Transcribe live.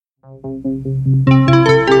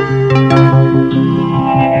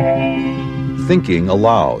Thinking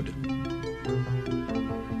Aloud.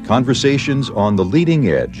 Conversations on the leading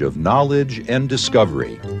edge of knowledge and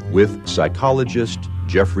discovery with psychologist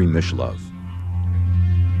Jeffrey Mishlove.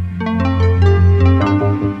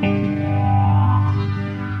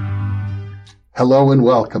 Hello and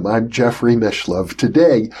welcome. I'm Jeffrey Mishlove.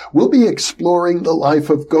 Today, we'll be exploring the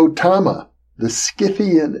life of Gautama, the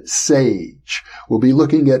Scythian sage. We'll be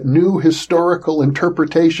looking at new historical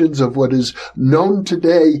interpretations of what is known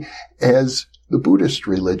today as the Buddhist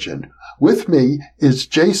religion. With me is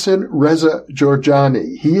Jason Reza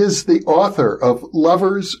Jorjani. He is the author of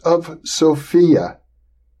Lovers of Sophia,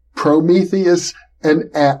 Prometheus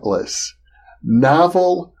and Atlas,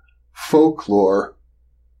 Novel Folklore,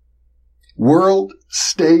 World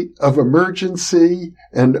State of Emergency,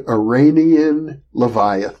 and Iranian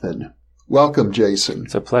Leviathan. Welcome, Jason.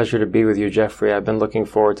 It's a pleasure to be with you, Jeffrey. I've been looking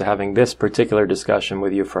forward to having this particular discussion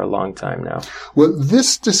with you for a long time now. Well,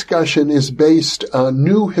 this discussion is based on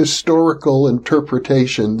new historical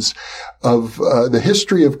interpretations of the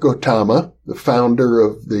history of Gautama, the founder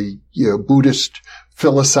of the Buddhist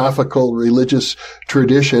philosophical religious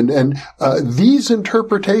tradition. And these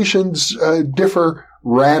interpretations differ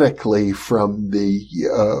radically from the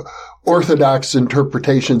orthodox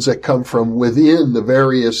interpretations that come from within the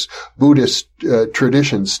various Buddhist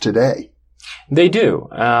traditions today. They do.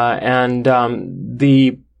 And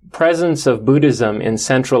the presence of Buddhism in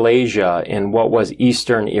Central Asia, in what was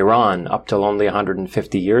Eastern Iran up till only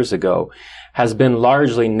 150 years ago, has been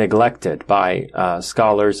largely neglected by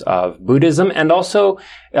scholars of Buddhism and also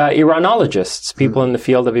Iranologists, people in the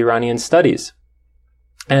field of Iranian studies.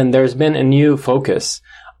 And there's been a new focus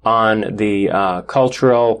on the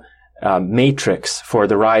cultural matrix for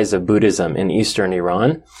the rise of Buddhism in Eastern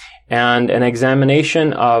Iran, and an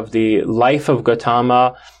examination of the life of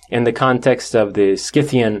Gautama in the context of the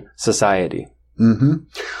Scythian society. Mm-hmm.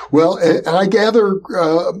 Well, I gather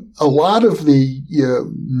a lot of the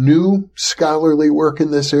new scholarly work in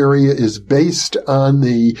this area is based on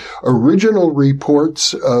the original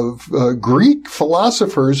reports of Greek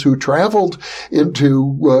philosophers who traveled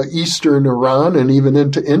into eastern Iran and even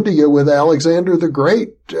into India with Alexander the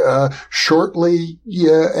Great shortly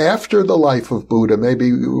after the life of Buddha,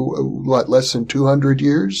 maybe, less than 200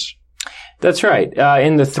 years? That's right.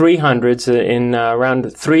 In the 300s, in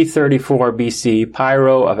around 334 BC,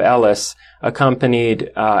 Pyrrho of Elis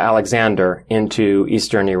accompanied Alexander into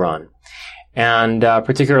eastern Iran, and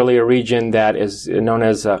particularly a region that is known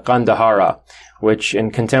as Kandahara, which in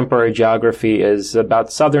contemporary geography is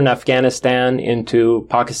about southern Afghanistan into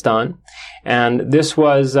Pakistan. And this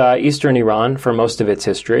was eastern Iran for most of its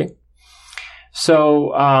history.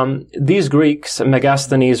 So these Greeks,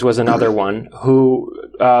 Megasthenes was another one, who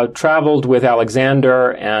traveled with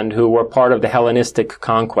Alexander and who were part of the Hellenistic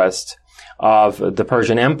conquest of the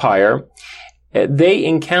Persian Empire. They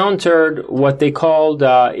encountered what they called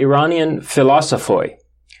Iranian philosophoi.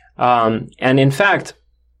 And in fact,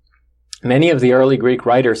 many of the early Greek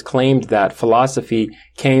writers claimed that philosophy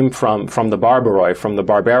came from the barbaroi, from the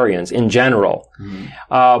barbarians in general.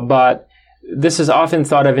 Mm-hmm. But this is often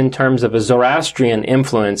thought of in terms of a Zoroastrian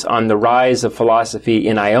influence on the rise of philosophy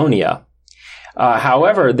in Ionia.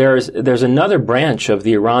 However, there's another branch of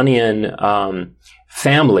the Iranian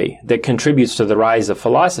family that contributes to the rise of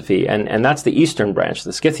philosophy, and that's the Eastern branch,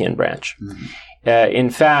 the Scythian branch. Mm-hmm. In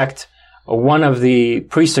fact, one of the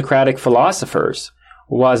pre-Socratic philosophers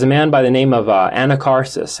was a man by the name of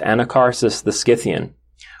Anacharsis the Scythian,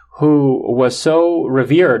 who was so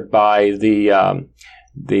revered by the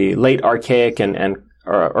late archaic and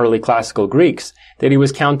early classical Greeks that he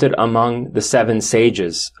was counted among the 7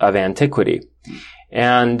 sages of antiquity.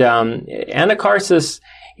 And Anacharsis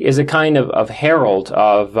is a kind of herald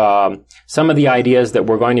of some of the ideas that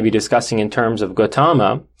we're going to be discussing in terms of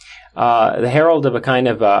Gautama, the herald of a kind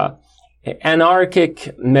of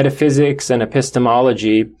anarchic metaphysics and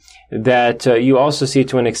epistemology that you also see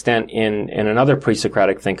to an extent in another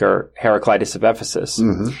pre-Socratic thinker, Heraclitus of Ephesus.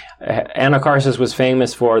 Mm-hmm. Anacharsis was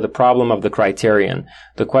famous for the problem of the criterion,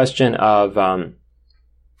 the question of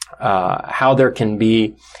how there can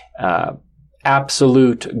be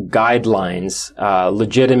absolute guidelines,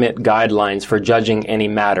 legitimate guidelines for judging any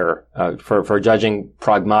matter, for judging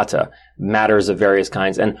pragmata, matters of various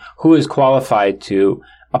kinds, and who is qualified to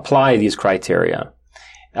apply these criteria.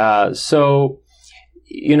 So,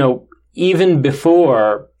 even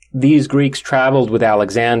before these Greeks traveled with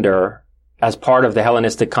Alexander as part of the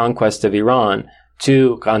Hellenistic conquest of Iran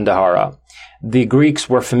to Kandahara, the Greeks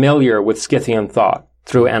were familiar with Scythian thought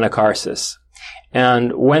through Anacharsis.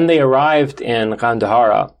 And when they arrived in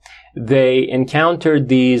Kandahara, they encountered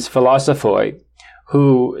these philosophoi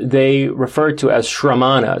who they referred to as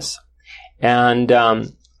Shramanas. And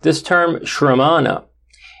this term Shramana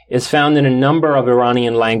is found in a number of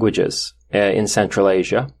Iranian languages in Central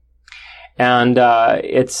Asia. And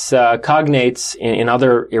its cognates in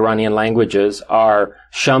other Iranian languages are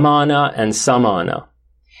Shamana and Samana.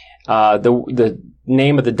 The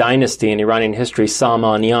name of the dynasty in Iranian history,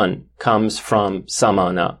 Samanyan, comes from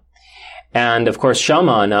Samana. And of course,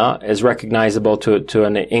 Shamana is recognizable to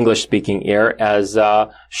an English-speaking ear as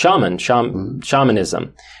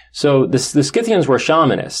shamanism. So the Scythians were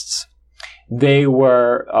shamanists. They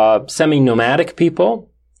were semi-nomadic people.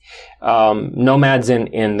 Nomads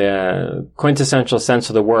in the quintessential sense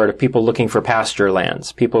of the word, of people looking for pasture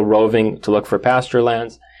lands, people roving to look for pasture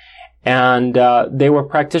lands. And they were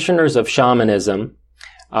practitioners of shamanism,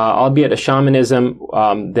 albeit a shamanism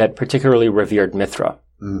that particularly revered Mithra.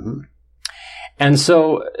 Mm-hmm. And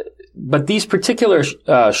so, but these particular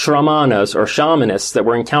shramanas or shamanists that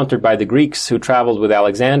were encountered by the Greeks who traveled with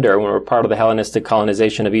Alexander when they were part of the Hellenistic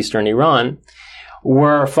colonization of eastern Iran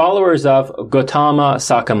were followers of Gautama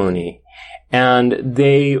Sakamuni. And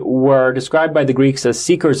they were described by the Greeks as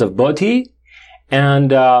seekers of bodhi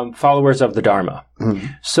and followers of the Dharma. Mm-hmm.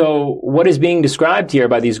 So what is being described here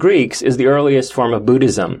by these Greeks is the earliest form of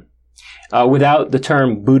Buddhism. Without the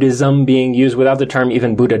term Buddhism being used, without the term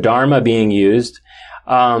even Buddha Dharma being used,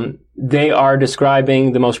 they are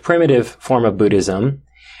describing the most primitive form of Buddhism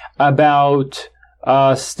about,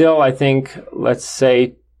 still, I think, let's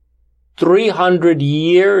say 300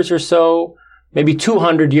 years or so, maybe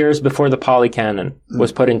 200 years before the Pali Canon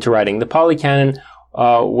was put into writing. The Pali Canon,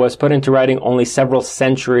 was put into writing only several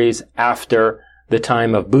centuries after the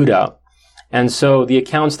time of Buddha. And so the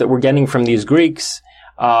accounts that we're getting from these Greeks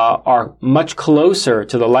are much closer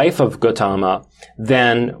to the life of Gautama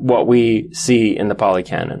than what we see in the Pali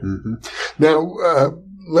Canon. Mm-hmm. Now,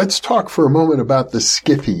 let's talk for a moment about the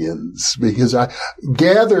Scythians, because I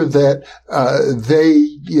gather that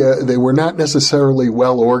they were not necessarily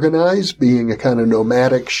well organized, being a kind of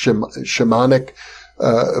nomadic, shamanic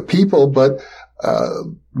people, but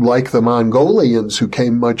like the Mongolians who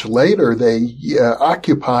came much later, they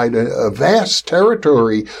occupied a vast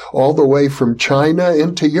territory all the way from China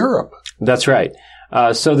into Europe. That's right.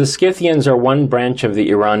 So the Scythians are one branch of the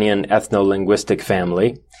Iranian ethno-linguistic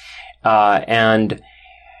family. And,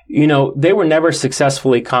 you know, they were never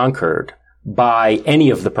successfully conquered by any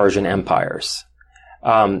of the Persian empires.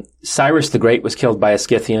 Cyrus the Great was killed by a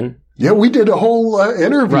Scythian. Yeah, we did a whole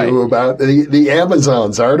interview about the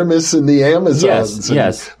Amazons, Artemis and the Amazons.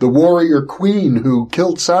 Yes. The warrior queen who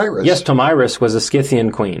killed Cyrus. Yes, Tomyris was a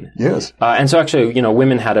Scythian queen. Yes. And so actually, you know,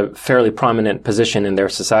 women had a fairly prominent position in their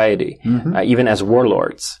society, even as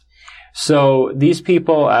warlords. So these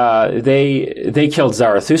people, they killed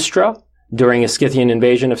Zarathustra during a Scythian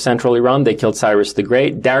invasion of central Iran. They killed Cyrus the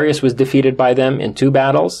Great. Darius was defeated by them in 2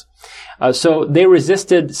 battles. So they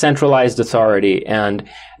resisted centralized authority, and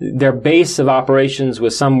their base of operations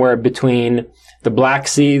was somewhere between the Black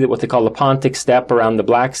Sea, what they call the Pontic Steppe around the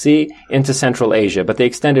Black Sea, into Central Asia. But they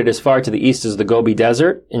extended as far to the east as the Gobi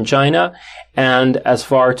Desert in China, and as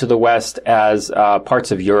far to the west as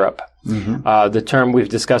parts of Europe. The term we've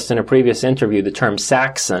discussed in a previous interview, the term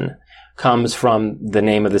Saxon, comes from the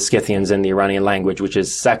name of the Scythians in the Iranian language, which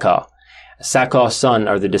is Seka. Saka's son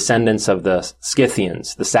are the descendants of the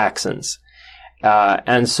Scythians, the Saxons.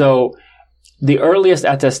 And so the earliest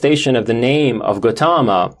attestation of the name of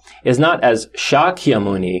Gautama is not as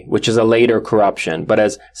Shakyamuni, which is a later corruption, but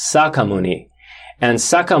as Sakamuni. And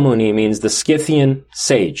Sakamuni means the Scythian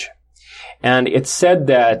sage. And it's said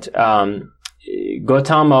that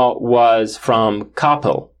Gautama was from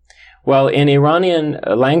Kapil. Well, in Iranian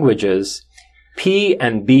languages, P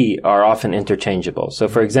and B are often interchangeable. So,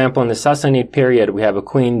 for example, in the Sassanid period, we have a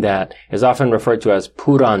queen that is often referred to as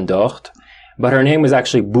Purandocht, but her name was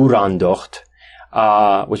actually Burandocht,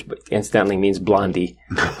 which incidentally means blondie.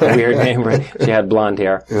 A weird name, right? She had blonde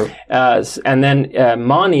hair. Yep. And then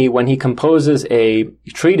Mani, when he composes a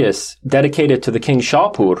treatise dedicated to the king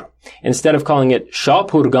Shapur, instead of calling it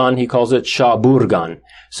Shapurgan, he calls it Shaburgan.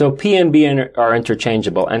 So P and B are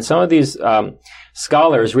interchangeable. And some of these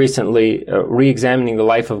scholars recently, re-examining the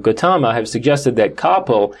life of Gautama, have suggested that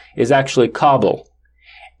Kapil is actually Kabul.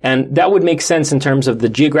 And that would make sense in terms of the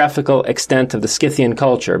geographical extent of the Scythian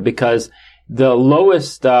culture, because the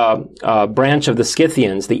lowest branch of the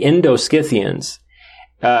Scythians, the Indo-Scythians,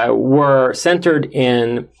 were centered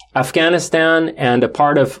in Afghanistan and a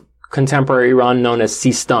part of contemporary Iran known as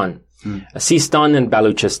Sistan. Sistan and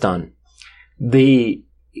Baluchistan. The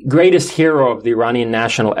greatest hero of the Iranian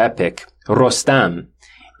national epic, Rostam,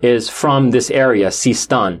 is from this area,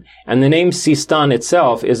 Sistan. And the name Sistan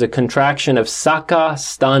itself is a contraction of Saka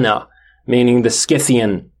Stana, meaning the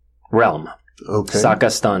Scythian realm. Okay. Saka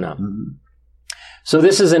Stana. Mm-hmm. So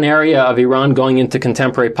this is an area of Iran going into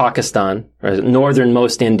contemporary Pakistan, or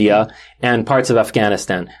northernmost India, and parts of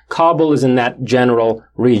Afghanistan. Kabul is in that general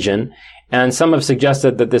region. And some have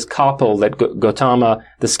suggested that this Kapil that Gautama,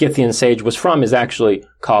 the Scythian sage, was from is actually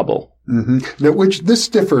Kabul. Mm-hmm. Now, which this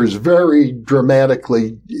differs very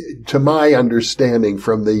dramatically, to my understanding,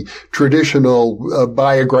 from the traditional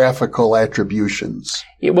biographical attributions.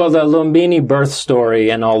 Well, the Lumbini birth story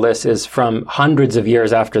and all this is from hundreds of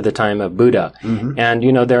years after the time of Buddha. Mm-hmm.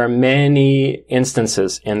 And, there are many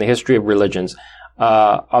instances in the history of religions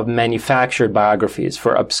of manufactured biographies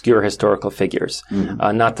for obscure historical figures,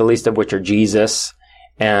 not the least of which are Jesus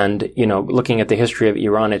and, looking at the history of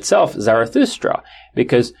Iran itself, Zarathustra,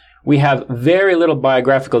 because we have very little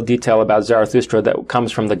biographical detail about Zarathustra that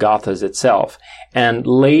comes from the Gathas itself. And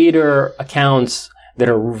later accounts that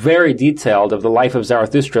are very detailed of the life of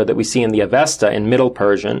Zarathustra that we see in the Avesta in Middle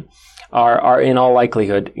Persian are in all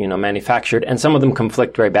likelihood, manufactured. And some of them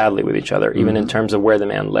conflict very badly with each other, even in terms of where the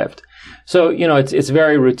man lived. So, it's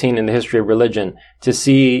very routine in the history of religion to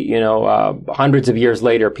see, hundreds of years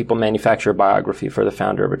later, people manufacture a biography for the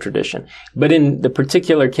founder of a tradition. But in the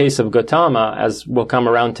particular case of Gautama, as we'll come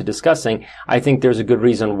around to discussing, I think there's a good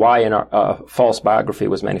reason why a false biography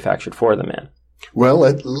was manufactured for the man. Well,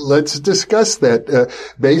 let's discuss that.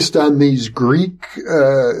 Based on these Greek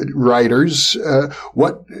writers,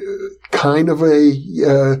 what kind of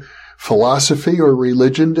a philosophy or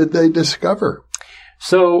religion did they discover?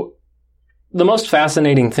 So, the most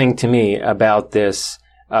fascinating thing to me about this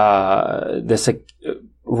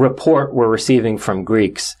report we're receiving from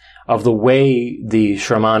Greeks of the way the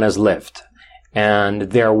Shramana lived and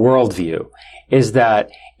their worldview is that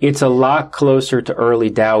it's a lot closer to early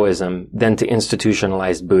Taoism than to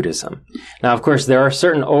institutionalized Buddhism. Now, of course, there are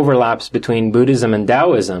certain overlaps between Buddhism and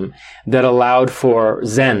Taoism that allowed for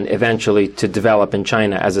Zen eventually to develop in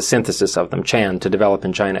China as a synthesis of them, Chan to develop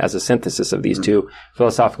in China as a synthesis of these two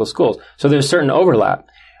philosophical schools. So there's certain overlap.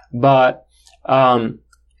 But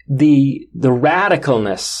the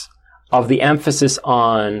radicalness of the emphasis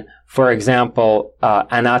on, for example,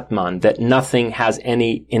 anatman, that nothing has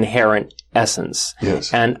any inherent essence.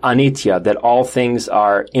 Yes. And anitya, that all things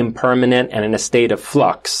are impermanent and in a state of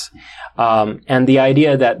flux. And the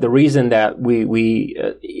idea that the reason that we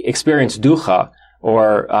experience dukkha,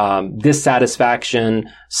 or dissatisfaction,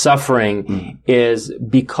 suffering, is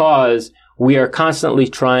because we are constantly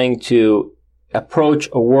trying to approach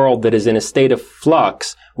a world that is in a state of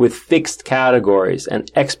flux with fixed categories and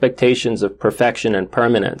expectations of perfection and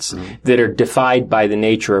permanence that are defied by the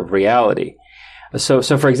nature of reality. So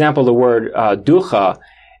for example, the word dukkha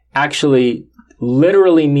actually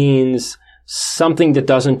literally means something that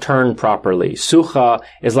doesn't turn properly. Sukha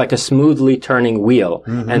is like a smoothly turning wheel,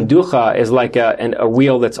 and dukkha is like a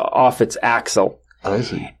wheel that's off its axle. I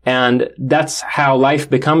see. And that's how life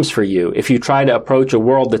becomes for you if you try to approach a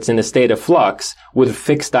world that's in a state of flux with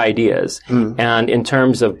fixed ideas and in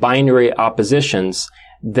terms of binary oppositions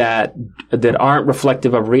that aren't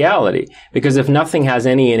reflective of reality. Because if nothing has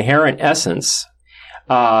any inherent essence,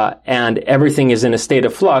 and everything is in a state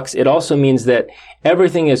of flux, it also means that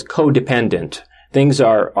everything is codependent. Things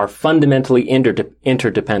are fundamentally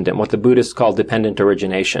interdependent, what the Buddhists call dependent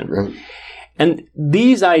origination. Right. And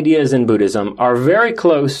these ideas in Buddhism are very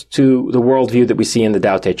close to the worldview that we see in the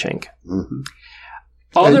Tao Te Ching.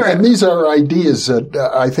 And these are ideas that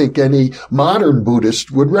I think any modern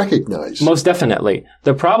Buddhist would recognize. Most definitely.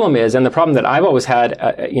 The problem is, and the problem that I've always had,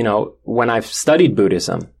 when I've studied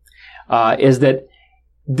Buddhism, is that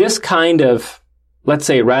this kind of, let's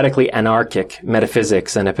say, radically anarchic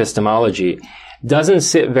metaphysics and epistemology doesn't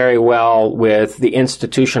sit very well with the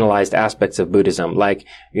institutionalized aspects of Buddhism, like,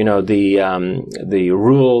 the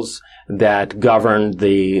rules that govern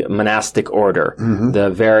the monastic order, the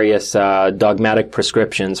various dogmatic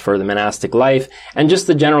prescriptions for the monastic life, and just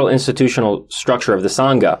the general institutional structure of the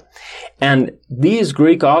Sangha. And these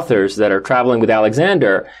Greek authors that are traveling with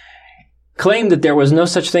Alexander claim that there was no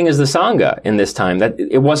such thing as the Sangha in this time, that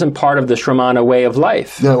it wasn't part of the Shramana way of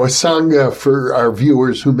life. Now, a Sangha, for our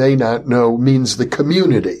viewers who may not know, means the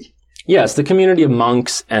community. Yes, the community of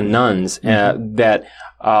monks and nuns that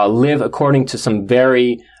live according to some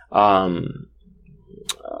very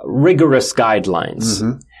rigorous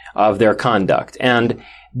guidelines of their conduct. And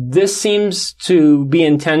this seems to be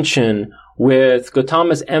in tension with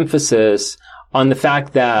Gautama's emphasis on the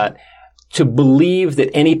fact that to believe that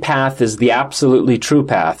any path is the absolutely true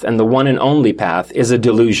path and the one and only path is a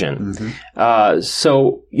delusion.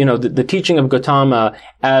 So, the teaching of Gautama,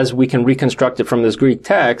 as we can reconstruct it from those Greek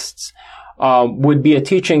texts, would be a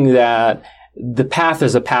teaching that the path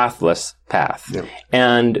is a pathless path. Yeah.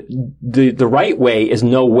 And the right way is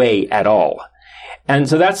no way at all. And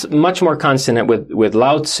so that's much more consonant with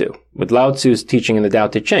Lao Tzu, with Lao Tzu's teaching in the Tao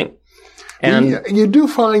Te Ching. And you do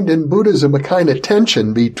find in Buddhism a kind of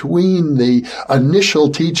tension between the initial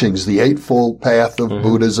teachings, the Eightfold Path of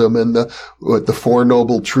Buddhism and the Four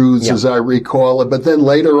Noble Truths, as I recall it. But then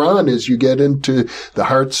later on, as you get into the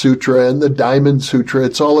Heart Sutra and the Diamond Sutra,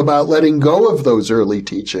 it's all about letting go of those early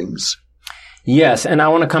teachings. Yes, and I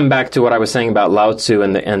want to come back to what I was saying about Lao Tzu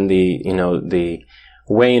and the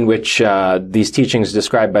way in which these teachings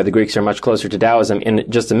described by the Greeks are much closer to Taoism in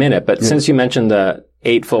just a minute. But since you mentioned the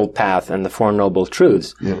Eightfold Path and the Four Noble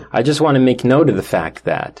Truths, I just want to make note of the fact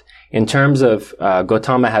that in terms of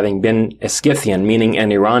Gautama having been a Scythian, meaning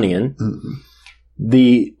an Iranian,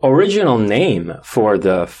 the original name for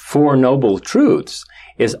the Four Noble Truths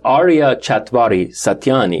is Arya Chatvari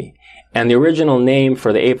Satyani, and the original name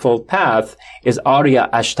for the Eightfold Path is Arya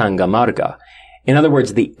Ashtanga Marga. In other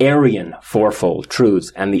words, the Aryan Fourfold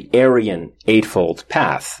Truths and the Aryan Eightfold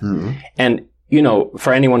Path. And,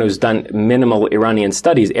 for anyone who's done minimal Iranian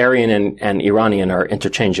studies, Aryan and Iranian are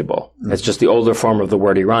interchangeable. It's just the older form of the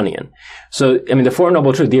word Iranian. So, the Four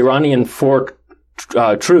Noble Truths, the Iranian Four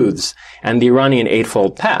Truths and the Iranian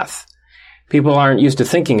Eightfold Path. People aren't used to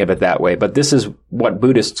thinking of it that way, but this is what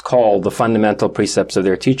Buddhists call the fundamental precepts of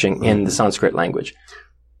their teaching in the Sanskrit language.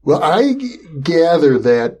 Well, I gather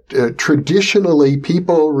that traditionally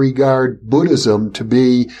people regard Buddhism to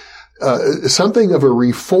be something of a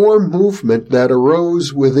reform movement that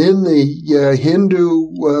arose within the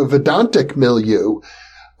Hindu Vedantic milieu.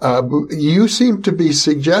 You seem to be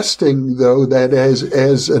suggesting, though, that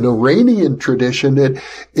as an Iranian tradition,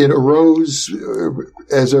 it arose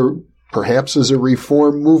perhaps as a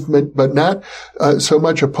reform movement, but not so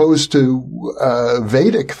much opposed to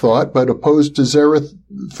Vedic thought, but opposed to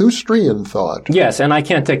Zarathustrian thought. Yes, and I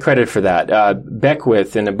can't take credit for that.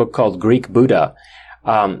 Beckwith, in a book called Greek Buddha,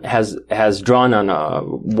 has drawn on a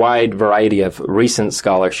wide variety of recent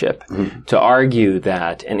scholarship to argue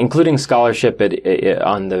that, and including scholarship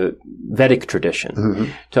on the Vedic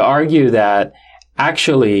tradition, to argue that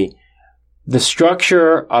actually the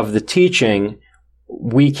structure of the teaching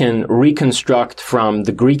we can reconstruct from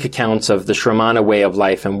the Greek accounts of the Shramana way of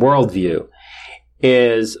life and worldview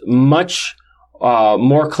is much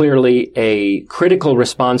more clearly a critical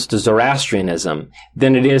response to Zoroastrianism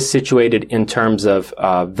than it is situated in terms of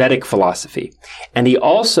Vedic philosophy. And he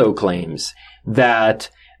also claims that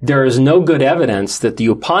there is no good evidence that the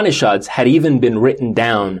Upanishads had even been written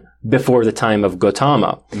down before the time of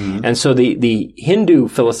Gautama. And so the Hindu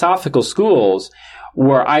philosophical schools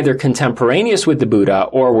were either contemporaneous with the Buddha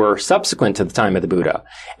or were subsequent to the time of the Buddha.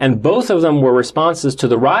 And both of them were responses to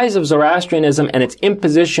the rise of Zoroastrianism and its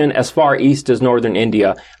imposition as far east as northern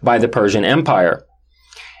India by the Persian Empire.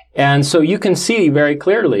 And so you can see very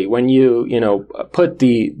clearly when you put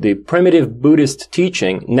the primitive Buddhist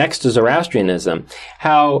teaching next to Zoroastrianism,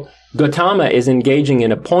 how Gautama is engaging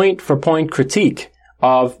in a point-for-point critique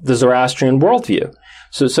of the Zoroastrian worldview.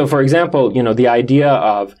 So for example, the idea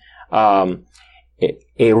of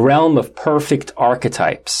a realm of perfect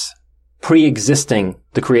archetypes pre-existing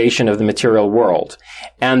the creation of the material world,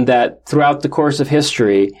 and that throughout the course of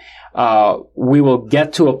history, we will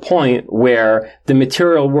get to a point where the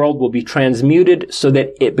material world will be transmuted so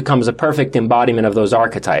that it becomes a perfect embodiment of those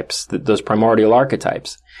archetypes, those primordial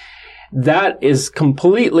archetypes. That is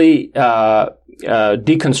completely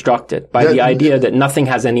deconstructed by the idea that nothing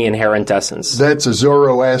has any inherent essence. That's a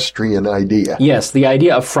Zoroastrian idea. Yes, the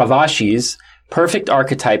idea of Fravashis, perfect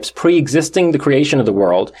archetypes pre-existing the creation of the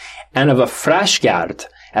world, and of a Frashgard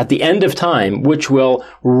at the end of time, which will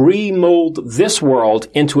remold this world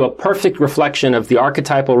into a perfect reflection of the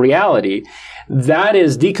archetypal reality. That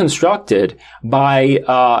is deconstructed by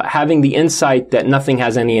having the insight that nothing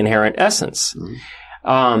has any inherent essence.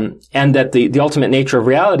 And that the ultimate nature of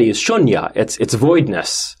reality is shunya, it's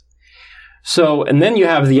voidness. So, and then you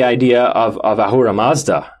have the idea of Ahura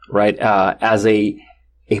Mazda, right, as a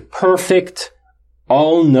perfect,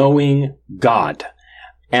 all-knowing God.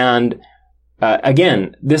 And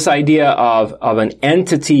again, this idea of an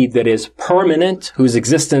entity that is permanent, whose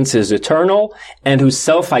existence is eternal, and who's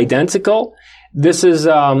self-identical, this is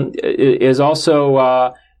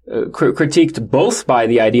also critiqued both by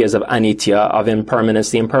the ideas of anitya, of impermanence,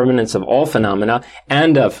 the impermanence of all phenomena,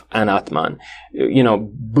 and of anatman.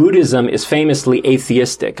 Buddhism is famously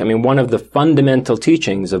atheistic. I mean, one of the fundamental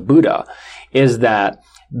teachings of Buddha is that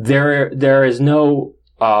there is no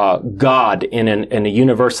God in a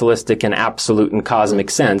universalistic and absolute and cosmic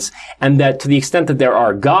sense, and that to the extent that there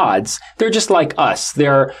are gods, they're just like us.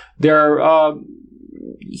 They're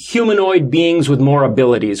humanoid beings with more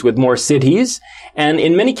abilities, with more siddhis, and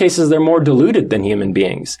in many cases they're more deluded than human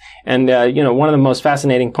beings. And one of the most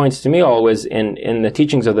fascinating points to me always in the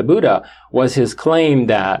teachings of the Buddha was his claim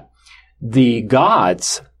that the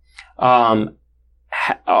gods,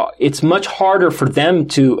 it's much harder for them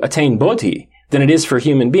to attain bodhi than it is for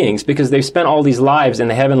human beings, because they've spent all these lives in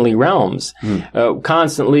the heavenly realms,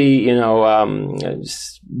 constantly,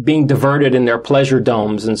 being diverted in their pleasure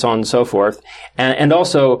domes and so on and so forth, and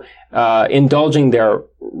also indulging their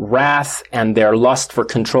wrath and their lust for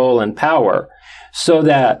control and power, so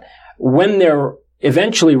that when they're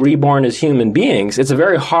eventually reborn as human beings, it's a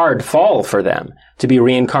very hard fall for them to be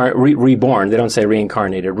reborn. They don't say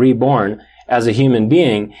reincarnated, reborn as a human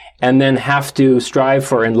being, and then have to strive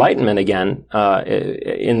for enlightenment again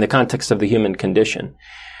in the context of the human condition.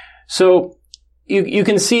 So you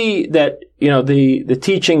can see that the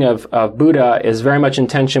teaching of Buddha is very much in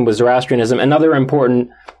tension with Zoroastrianism. Another important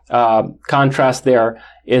contrast there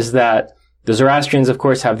is that the Zoroastrians, of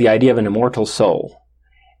course, have the idea of an immortal soul,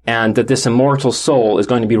 and that this immortal soul is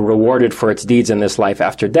going to be rewarded for its deeds in this life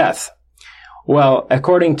after death. Well,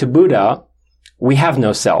 according to Buddha, we have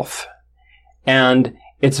no self. And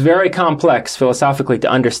it's very complex philosophically to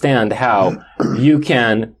understand how you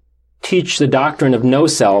can teach the doctrine of no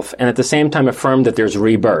self and at the same time affirm that there's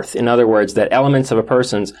rebirth. In other words, that elements of a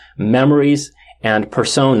person's memories and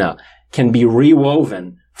persona can be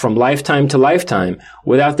rewoven from lifetime to lifetime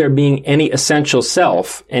without there being any essential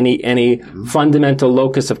self, any fundamental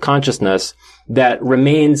locus of consciousness that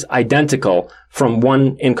remains identical from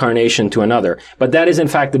one incarnation to another. But that is in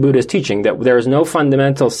fact the Buddha's teaching, that there is no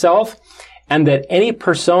fundamental self, and that any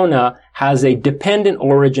persona has a dependent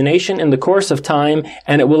origination in the course of time,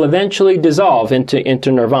 and it will eventually dissolve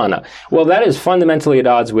into nirvana. Well, that is fundamentally at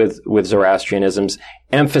odds with Zoroastrianism's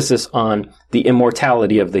emphasis on the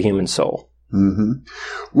immortality of the human soul. Mm-hmm.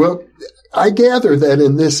 Well, I gather that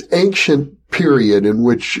in this ancient period in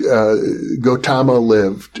which Gautama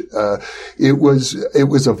lived, it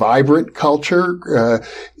was a vibrant culture.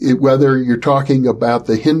 Whether you're talking about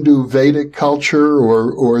the Hindu Vedic culture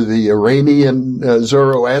or the Iranian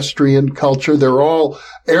Zoroastrian culture, they're all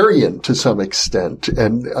Aryan to some extent,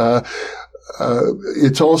 and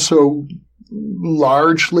it's also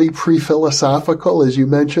largely pre-philosophical, as you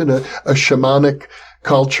mentioned, a shamanic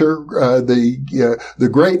culture. The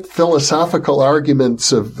great philosophical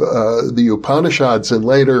arguments of the Upanishads and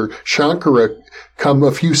later Shankara come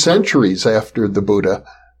a few centuries after the Buddha,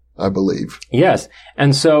 I believe. Yes.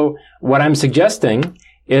 And so what I'm suggesting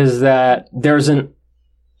is that there's an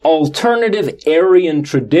alternative Aryan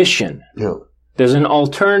tradition. Yeah. There's an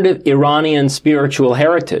alternative Iranian spiritual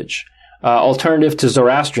heritage, alternative to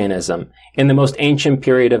Zoroastrianism in the most ancient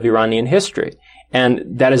period of Iranian history. And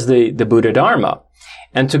that is the Buddha Dharma.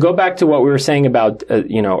 And to go back to what we were saying about,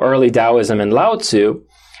 early Taoism and Lao Tzu,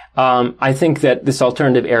 I think that this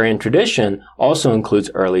alternative Aryan tradition also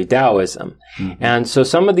includes early Taoism. Mm-hmm. And so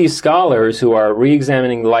some of these scholars who are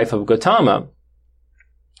re-examining the life of Gautama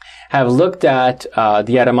have looked at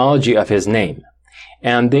the etymology of his name.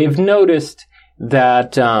 And they've noticed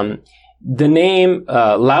that the name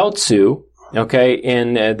Lao Tzu,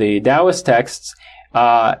 in the Taoist texts,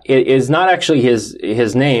 it is not actually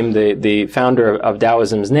his name, the founder of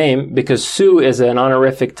Taoism's name, because Su is an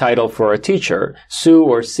honorific title for a teacher. Su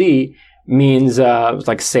or Si means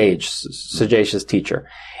like sage, sagacious teacher.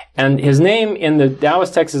 And his name in the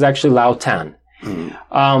Taoist text is actually Lao Tan.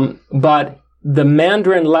 But the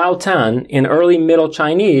Mandarin Lao Tan in early Middle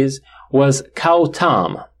Chinese was Cao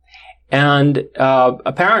Tam. And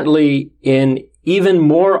apparently in even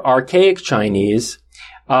more archaic Chinese,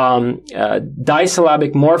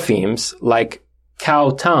 disyllabic morphemes like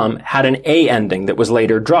Cao Tam had an A ending that was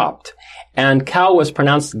later dropped. And Cao was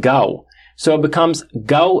pronounced Gao. So it becomes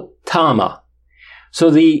Gautama. So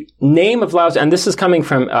the name of Lao Tzu, and this is coming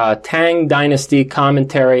from Tang Dynasty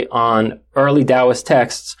commentary on early Taoist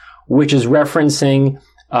texts, which is referencing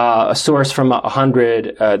a source from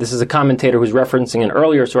 100, this is a commentator who's referencing an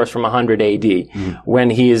earlier source from 100 AD, when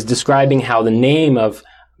he is describing how the name of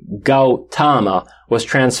Gautama was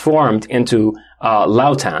transformed into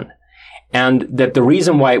Lao Tan. And that the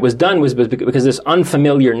reason why it was done was because this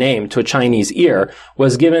unfamiliar name to a Chinese ear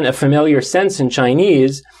was given a familiar sense in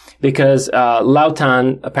Chinese because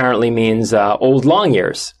Lautan apparently means old long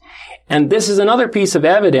ears. And this is another piece of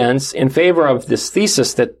evidence in favor of this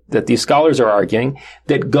thesis that these scholars are arguing,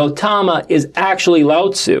 that Gautama is actually Lao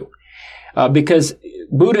Tzu, because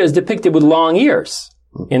Buddha is depicted with long ears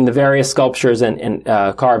in the various sculptures and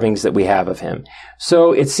carvings that we have of him.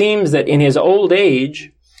 So it seems that in his old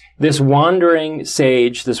age, this wandering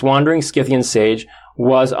sage, this wandering Scythian sage,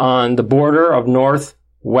 was on the border of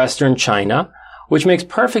northwestern China, which makes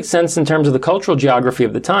perfect sense in terms of the cultural geography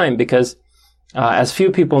of the time, because as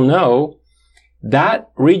few people know,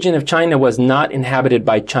 that region of China was not inhabited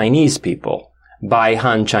by Chinese people, by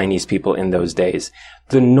Han Chinese people in those days.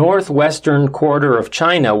 The northwestern quarter of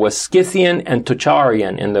China was Scythian and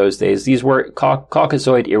Tocharian in those days. These were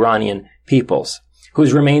Caucasoid Iranian peoples,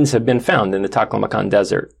 whose remains have been found in the Taklamakan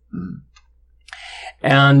Desert.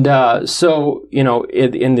 And so,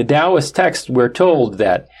 in the Taoist text, we're told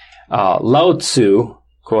that Lao Tzu,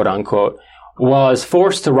 quote unquote, was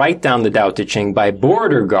forced to write down the Tao Te Ching by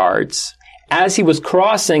border guards as he was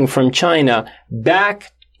crossing from China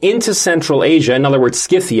back into Central Asia, in other words,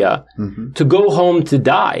 Scythia, to go home to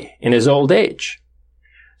die in his old age.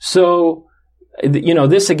 So,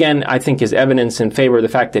 this again, I think, is evidence in favor of the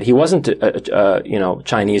fact that he wasn't a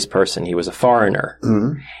Chinese person. He was a foreigner.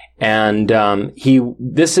 And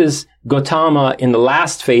this is Gautama in the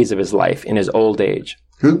last phase of his life, in his old age.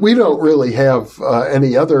 We don't really have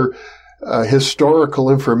any other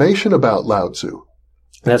historical information about Lao Tzu.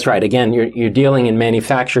 That's right. Again, you're dealing in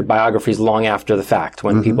manufactured biographies long after the fact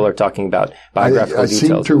when people are talking about biographical details. I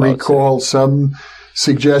seem to recall some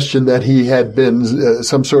suggestion that he had been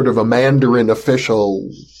some sort of a Mandarin official.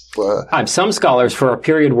 Some scholars for a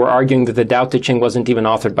period were arguing that the Tao Te Ching wasn't even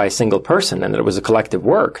authored by a single person and that it was a collective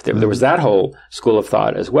work. There was that whole school of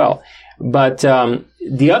thought as well. But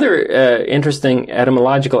the other interesting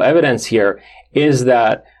etymological evidence here is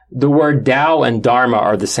that the word Tao and Dharma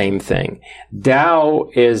are the same thing. Tao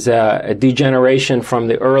is a degeneration from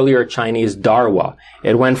the earlier Chinese Darwa.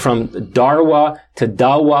 It went from Darwa to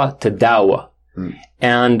Dawa to Dawa.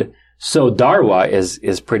 And so Darwa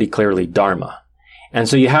is pretty clearly Dharma. And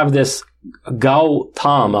so you have this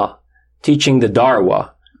Gautama teaching the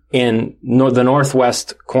Darwa in the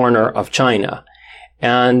northwest corner of China.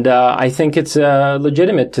 And I think it's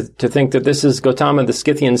legitimate to think that this is Gautama, the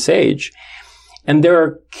Scythian sage. And there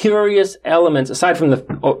are curious elements, aside from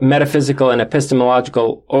the metaphysical and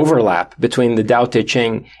epistemological overlap between the Tao Te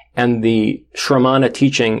Ching and the Shramana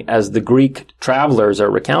teaching as the Greek travelers are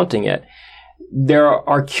recounting it. There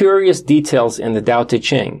are curious details in the Tao Te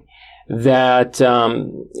Ching that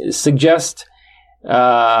suggest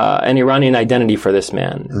an Iranian identity for this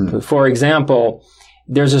man. For example,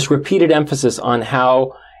 there's this repeated emphasis on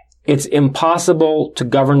how it's impossible to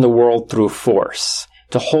govern the world through force,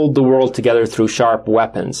 to hold the world together through sharp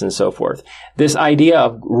weapons and so forth. This idea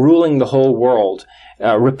of ruling the whole world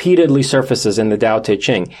repeatedly surfaces in the Tao Te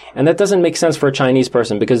Ching. And that doesn't make sense for a Chinese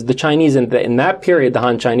person because the Chinese in that period, the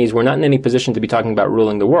Han Chinese, were not in any position to be talking about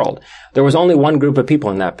ruling the world. There was only one group of people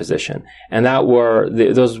in that position, and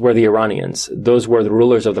those were the Iranians. Those were the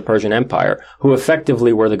rulers of the Persian Empire, who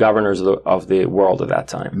effectively were the governors of the world at that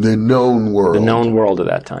time. The known world. The known world at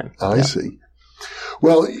that time. I see.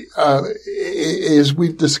 Well, as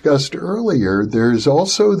we've discussed earlier, there's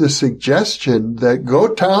also the suggestion that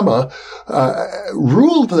Gautama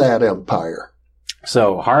ruled that empire.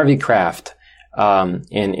 So Harvey Kraft,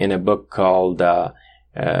 in a book called The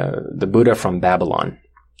Buddha from Babylon,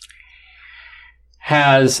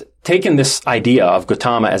 has taken this idea of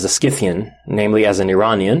Gautama as a Scythian, namely as an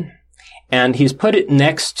Iranian, and he's put it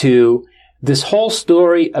next to this whole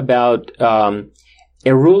story about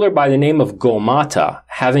a ruler by the name of Gaumata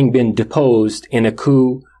having been deposed in a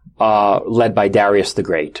coup led by Darius the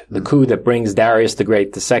Great, the coup that brings Darius the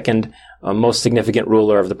Great, the second most significant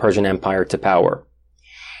ruler of the Persian Empire, to power.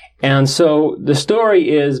 And so the story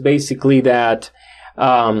is basically that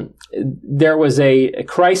there was a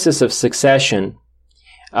crisis of succession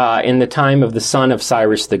in the time of the son of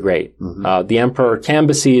Cyrus the Great. The emperor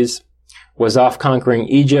Cambyses was off conquering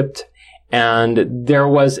Egypt, and there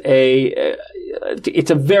was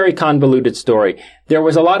it's a very convoluted story. There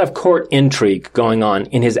was a lot of court intrigue going on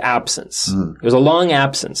in his absence. There was a long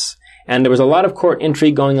absence. And there was a lot of court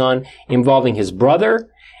intrigue going on involving his brother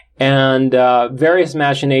and various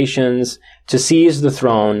machinations to seize the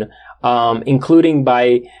throne, including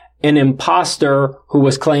by an imposter who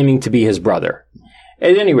was claiming to be his brother.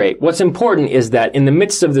 At any rate, what's important is that in the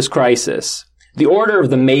midst of this crisis, the order of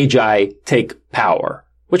the Magi take power,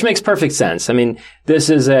 which makes perfect sense. I mean, this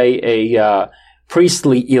is a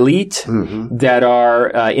priestly elite that are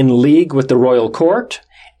in league with the royal court.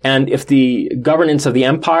 And if the governance of the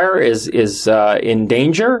empire is in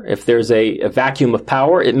danger, if there's a vacuum of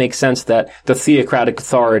power, it makes sense that the theocratic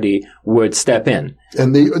authority would step in.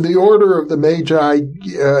 And the Order of the Magi,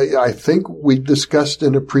 I think we discussed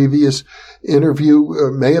in a previous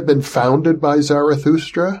interview, may have been founded by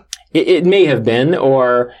Zarathustra? It may have been,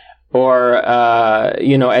 or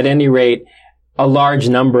at any rate, a large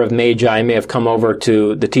number of magi may have come over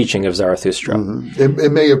to the teaching of Zarathustra.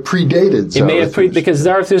 It may have predated Zarathustra. It may have because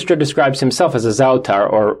Zarathustra describes himself as a zautar,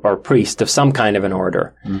 or priest of some kind of an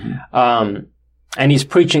order. And he's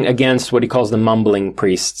preaching against what he calls the mumbling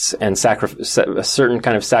priests and a certain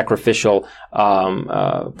kind of sacrificial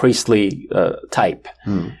priestly type.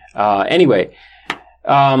 Anyway,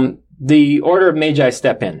 the Order of Magi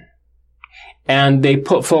step in, and they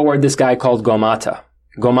put forward this guy called Gaumata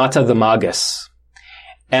the Magus.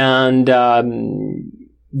 And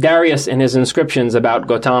Darius, in his inscriptions about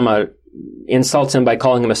Gautama, insults him by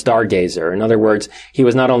calling him a stargazer. In other words, he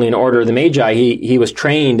was not only an Order of the Magi, he was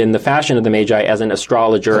trained in the fashion of the Magi as an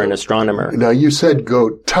astrologer and astronomer. Now, you said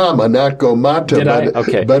Gautama, not Gaumata.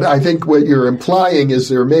 Okay. But I think what you're implying is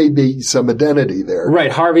there may be some identity there.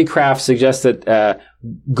 Right. Harvey Kraft suggests that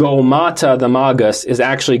Gaumata the Magus is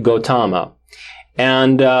actually Gautama.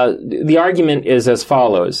 And the argument is as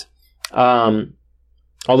follows.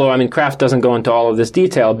 Although, Kraft doesn't go into all of this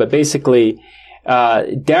detail, but basically,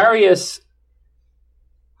 Darius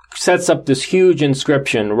sets up this huge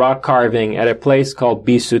inscription, rock carving, at a place called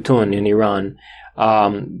Bisutun in Iran.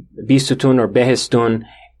 Bisutun or Behistun,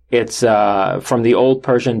 it's from the Old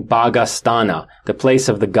Persian Bagastana, the place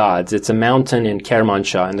of the gods. It's a mountain in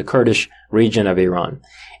Kermanshah, in the Kurdish region of Iran.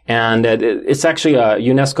 And it's actually a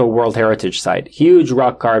UNESCO World Heritage Site. Huge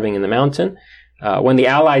rock carving in the mountain. When the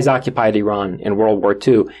Allies occupied Iran in World War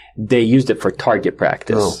II, they used it for target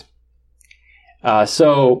practice.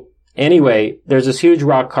 So anyway, there's this huge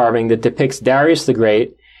rock carving that depicts Darius the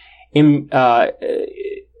Great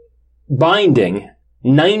binding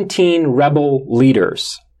 19 rebel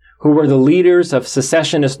leaders who were the leaders of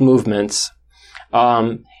secessionist movements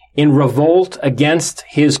in revolt against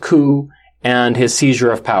his coup and his seizure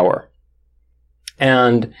of power.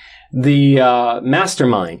 And the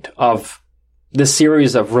mastermind of this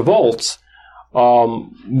series of revolts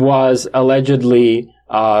was allegedly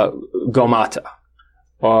Gaumata.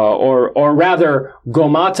 Or rather,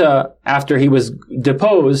 Gaumata, after he was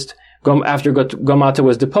deposed, after Gaumata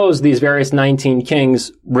was deposed, these various 19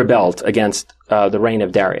 kings rebelled against the reign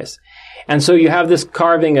of Darius. And so you have this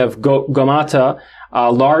carving of Gaumata,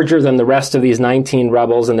 larger than the rest of these 19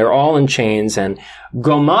 rebels, and they're all in chains. And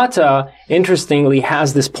Gaumata, interestingly,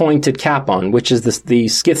 has this pointed cap on, which is the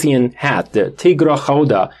Scythian hat. The Tigra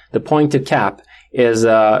Chauda, the pointed cap, is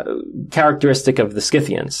characteristic of the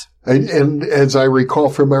Scythians. And as I recall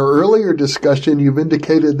from our earlier discussion, you've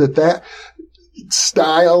indicated that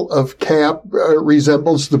style of cap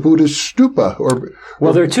resembles the Buddhist stupa.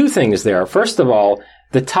 Well, there are two things there. First of all,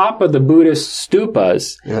 the top of the Buddhist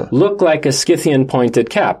stupas look like a Scythian pointed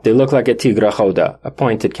cap. They look like a Tigra Chauda, a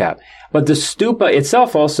pointed cap. But the stupa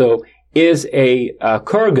itself also is a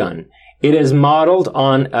kurgan. It is modeled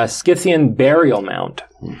on a Scythian burial mound.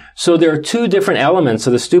 So there are two different elements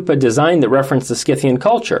of the stupa design that reference the Scythian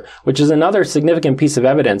culture, which is another significant piece of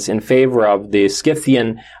evidence in favor of the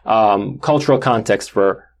Scythian cultural context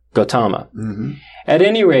for Gautama. At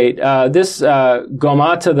any rate, this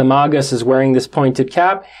Gaumata the Magus is wearing this pointed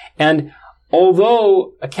cap, and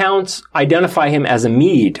although accounts identify him as a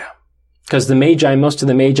Mede, because most of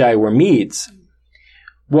the Magi were Medes,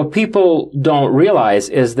 what people don't realize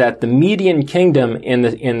is that the Median kingdom from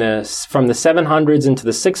the 700s into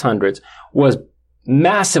the 600s was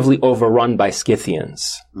massively overrun by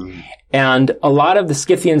Scythians. And a lot of the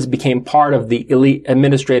Scythians became part of the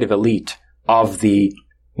administrative elite of the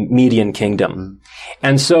Median kingdom.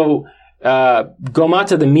 And so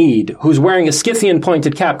Gaumata the Mede, who's wearing a Scythian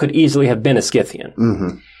pointed cap, could easily have been a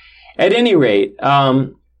Scythian. At any rate,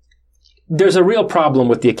 there's a real problem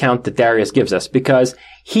with the account that Darius gives us, because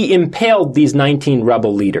he impaled these 19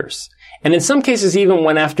 rebel leaders. And in some cases even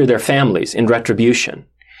went after their families in retribution.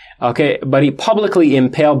 Okay, but he publicly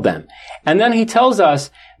impaled them. And then he tells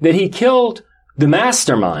us that he killed the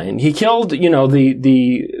mastermind. He killed,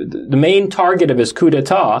 the main target of his coup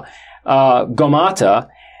d'etat, Gaumata,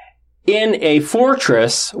 in a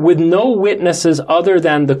fortress with no witnesses other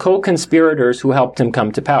than the co-conspirators who helped him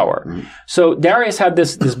come to power. So Darius had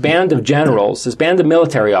this band of generals, this band of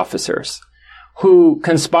military officers, who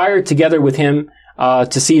conspired together with him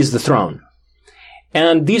to seize the throne.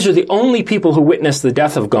 And these are the only people who witnessed the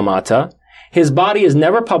death of Gaumata. His body is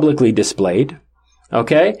never publicly displayed.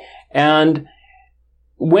 Okay? And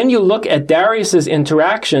when you look at Darius's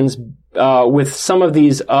interactions with some of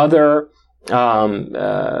these other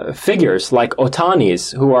figures like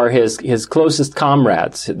Otanes, who are his closest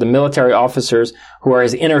comrades, the military officers who are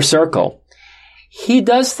his inner circle, he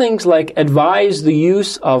does things like advise the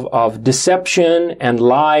use of deception and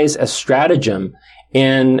lies as stratagem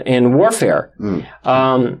in warfare.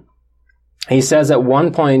 He says at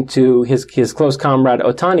one point to his close comrade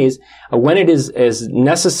Otanes, when it is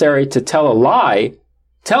necessary to tell a lie,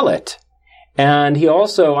 tell it. And he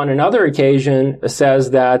also, on another occasion,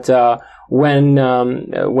 says that when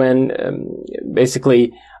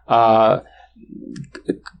basically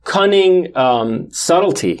cunning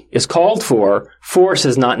subtlety is called for, force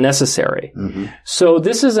is not necessary. Mm-hmm. So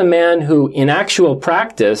this is a man who, in actual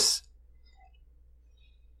practice,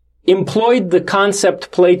 employed the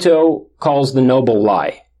concept Plato calls the noble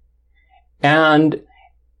lie. And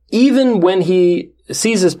even when he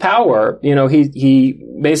seizes power, he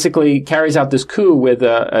basically carries out this coup with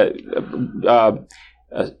a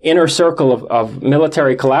inner circle of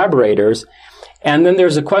military collaborators. And then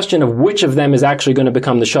there's a question of which of them is actually going to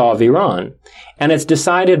become the Shah of Iran. And it's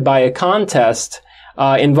decided by a contest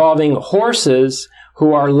involving horses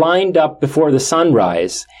who are lined up before the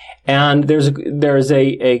sunrise. And there's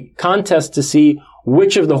a contest to see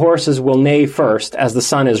which of the horses will neigh first as the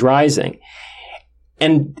sun is rising.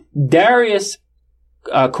 And Darius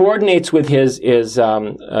coordinates with the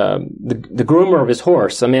groomer of his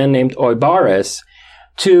horse, a man named Oibares,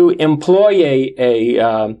 to employ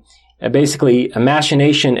basically a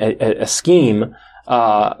machination, a scheme,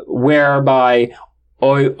 whereby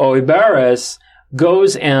Oibares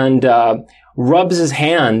goes and rubs his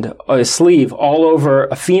hand or his sleeve all over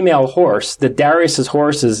a female horse that Darius's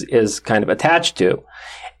horse is kind of attached to.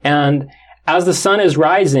 And as the sun is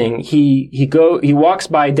rising, he walks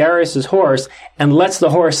by Darius's horse and lets the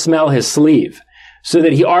horse smell his sleeve so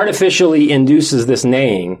that he artificially induces this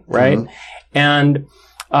neighing, right? Mm-hmm. And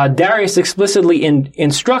Darius explicitly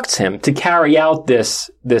instructs him to carry out this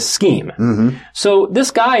scheme. Mm-hmm. So this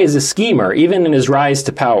guy is a schemer, even in his rise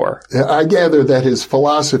to power. I gather that his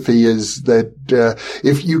philosophy is that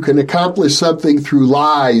if you can accomplish something through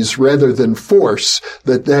lies rather than force,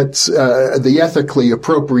 that's the ethically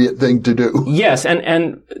appropriate thing to do. Yes,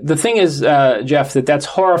 and the thing is, Jeff, that's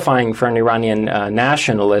horrifying for an Iranian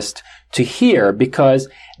nationalist to hear, because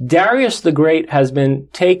Darius the Great has been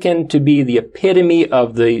taken to be the epitome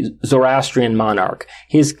of the Zoroastrian monarch.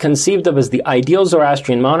 He's conceived of as the ideal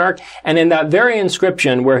Zoroastrian monarch, and in that very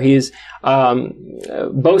inscription where he's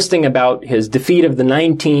boasting about his defeat of the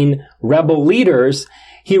 19 rebel leaders,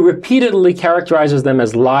 he repeatedly characterizes them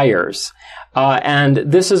as liars. And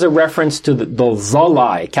this is a reference to the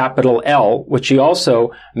Zolai, capital L, which he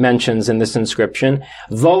also mentions in this inscription.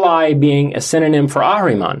 Zolai being a synonym for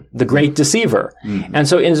Ahriman, the great deceiver. Mm-hmm. And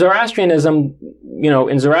so in Zoroastrianism,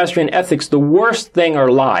 in Zoroastrian ethics, the worst thing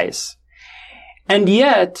are lies. And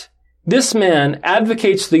yet, this man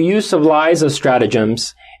advocates the use of lies as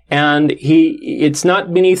stratagems, and it's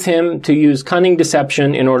not beneath him to use cunning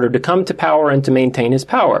deception in order to come to power and to maintain his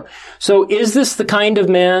power. So is this the kind of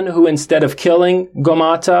man who, instead of killing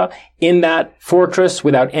Gaumata in that fortress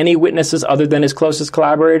without any witnesses other than his closest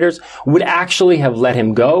collaborators, would actually have let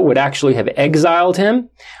him go, would actually have exiled him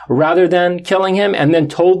rather than killing him and then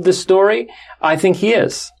told this story? I think he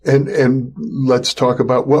is. And let's talk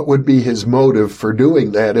about what would be his motive for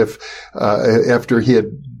doing that if, after he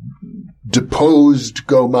had deposed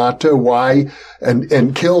Gaumata, why,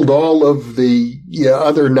 and killed all of the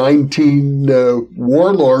other 19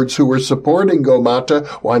 warlords who were supporting Gaumata,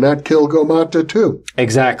 why not kill Gaumata too?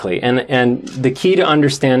 Exactly. And the key to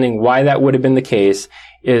understanding why that would have been the case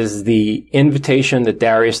is the invitation that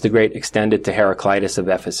Darius the Great extended to Heraclitus of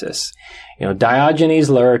Ephesus. Diogenes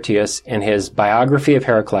Laertius, in his biography of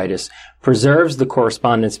Heraclitus, preserves the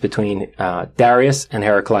correspondence between Darius and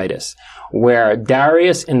Heraclitus, where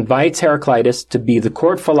Darius invites Heraclitus to be the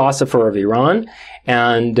court philosopher of Iran,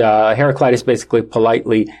 and Heraclitus basically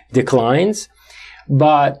politely declines.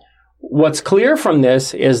 But what's clear from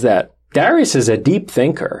this is that Darius is a deep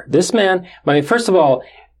thinker. This man, first of all,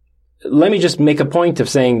 let me just make a point of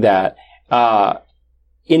saying that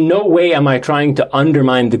in no way am I trying to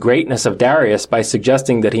undermine the greatness of Darius by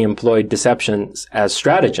suggesting that he employed deceptions as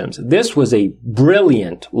stratagems. This was a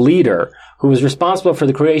brilliant leader who was responsible for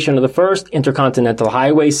the creation of the first intercontinental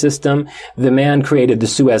highway system. The man created the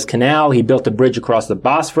Suez Canal. He built a bridge across the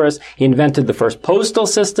Bosphorus. He invented the first postal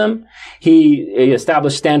system. He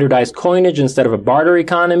established standardized coinage instead of a barter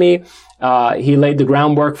economy. He laid the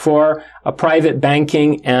groundwork for a private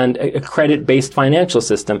banking and a credit-based financial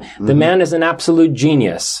system. Mm-hmm. The man is an absolute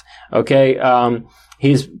genius. Okay,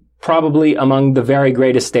 he's probably among the very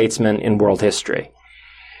greatest statesmen in world history.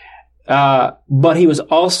 But he was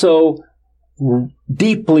also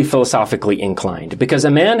deeply philosophically inclined, because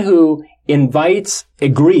a man who invites a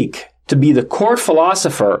Greek to be the court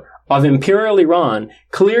philosopher of Imperial Iran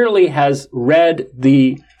clearly has read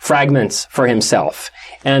the fragments for himself.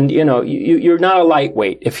 And, you're not a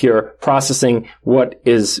lightweight if you're processing what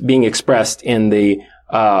is being expressed in the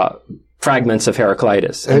fragments of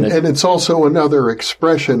Heraclitus. And it's also another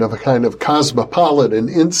expression of a kind of cosmopolitan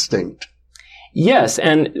instinct. Yes,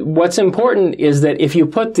 and what's important is that if you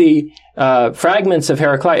put the fragments of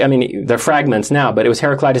Heraclitus, they're fragments now, but it was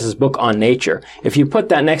Heraclitus' book on nature. If you put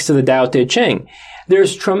that next to the Tao Te Ching,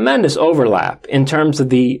 there's tremendous overlap in terms of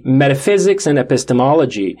the metaphysics and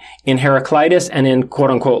epistemology in Heraclitus and in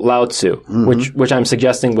quote-unquote Lao Tzu, mm-hmm. which I'm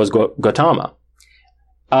suggesting was Gautama.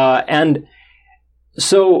 And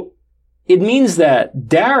so it means that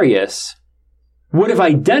Darius would have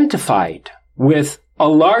identified with a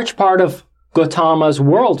large part of Gautama's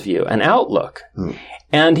worldview and outlook. Mm.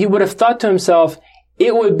 And he would have thought to himself,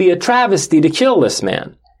 it would be a travesty to kill this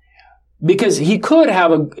man, because he could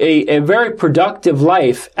have a very productive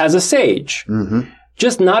life as a sage, mm-hmm.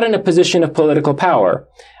 just not in a position of political power.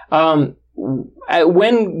 When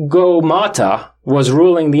Gaumata was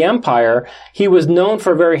ruling the empire, he was known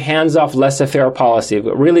for a very hands-off, laissez-faire policy,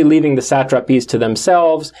 really leaving the satrapies to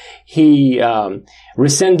themselves. He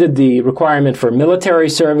rescinded the requirement for military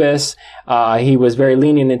service. He was very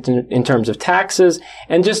lenient in terms of taxes,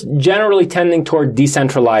 and just generally tending toward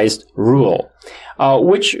decentralized rule,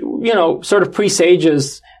 which, sort of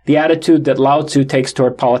presages the attitude that Lao Tzu takes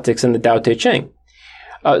toward politics in the Tao Te Ching.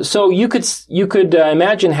 So you could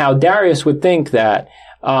imagine how Darius would think that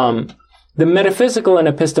the metaphysical and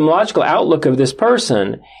epistemological outlook of this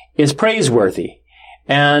person is praiseworthy,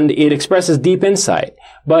 and it expresses deep insight.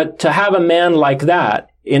 But to have a man like that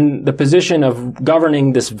in the position of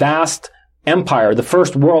governing this vast empire, the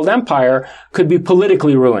first world empire, could be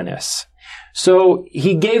politically ruinous. So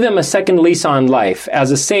he gave him a second lease on life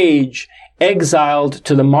as a sage exiled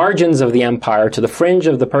to the margins of the empire, to the fringe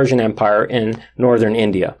of the Persian Empire in northern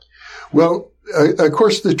India. Well, of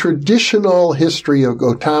course, the traditional history of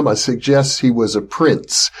Gautama suggests he was a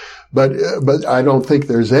prince, but I don't think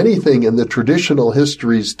there's anything in the traditional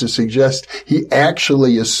histories to suggest he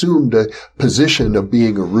actually assumed a position of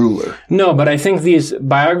being a ruler. No, but I think these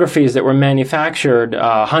biographies that were manufactured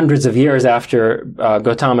hundreds of years after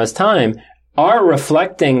Gautama's time are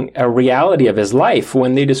reflecting a reality of his life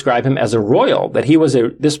when they describe him as a royal, that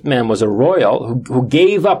this man was a royal who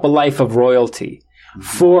gave up a life of royalty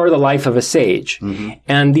for the life of a sage. Mm-hmm.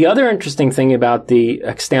 And the other interesting thing about the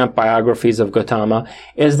extant biographies of Gautama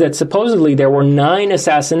is that supposedly there were 9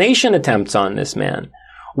 assassination attempts on this man.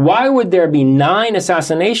 Why would there be 9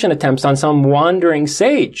 assassination attempts on some wandering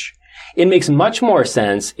sage? It makes much more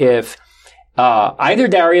sense if either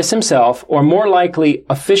Darius himself, or more likely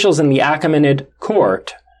officials in the Achaemenid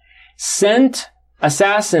court, sent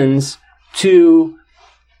assassins to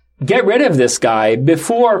get rid of this guy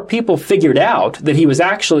before people figured out that he was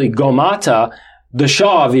actually Gaumata, the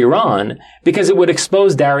Shah of Iran, because it would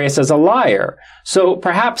expose Darius as a liar. So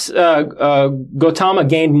perhaps Gautama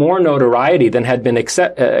gained more notoriety than had been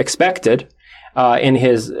expected in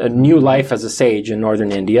his new life as a sage in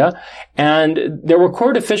northern India. And there were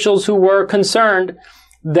court officials who were concerned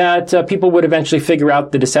that people would eventually figure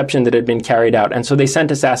out the deception that had been carried out. And so they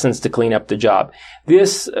sent assassins to clean up the job.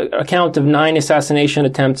 This account of 9 assassination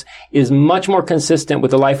attempts is much more consistent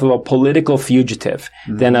with the life of a political fugitive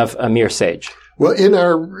than of a mere sage. Well, in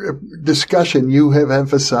our discussion, you have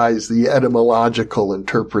emphasized the etymological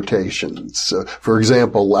interpretations. For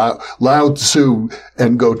example, Lao Tzu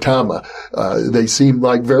and Gautama, they seem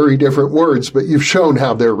like very different words, but you've shown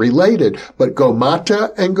how they're related. But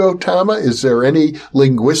Gaumata and Gautama, is there any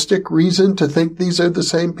linguistic reason to think these are the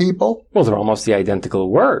same people? Well, they're almost the identical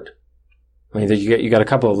word. I mean, you got a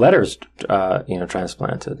couple of letters,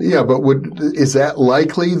 transplanted. Yeah, but is that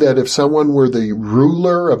likely that if someone were the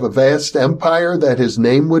ruler of a vast empire, that his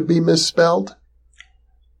name would be misspelled?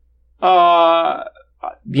 I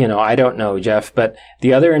don't know, Jeff. But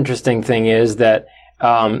the other interesting thing is that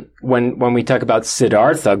when we talk about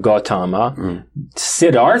Siddhartha Gautama,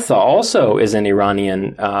 Siddhartha also is an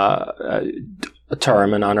Iranian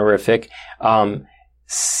term, an honorific.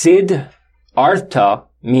 Sid Artha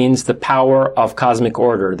means the power of cosmic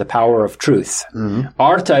order, the power of truth. Mm-hmm.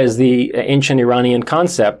 Artha is the ancient Iranian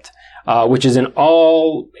concept, which is in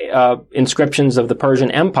all inscriptions of the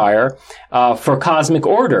Persian Empire, for cosmic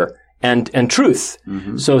order and truth.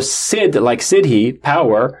 Mm-hmm. So Sid, like Siddhi,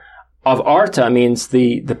 power, of Artha means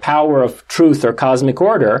the power of truth or cosmic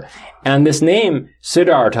order. And this name,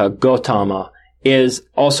 Siddhartha Gautama, is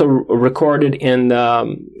also recorded in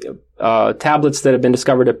tablets that have been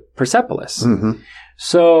discovered at Persepolis. Mm-hmm.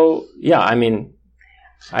 So, yeah, I mean,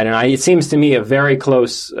 I don't know. It seems to me a very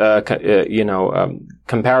close,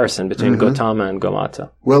 comparison between mm-hmm. Gautama and Gaumata.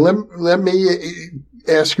 Well, let me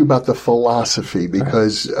ask you about the philosophy,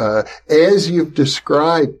 because as you've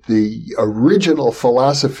described the original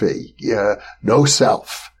philosophy, no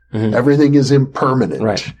self, mm-hmm. everything is impermanent.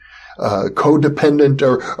 Right. Codependent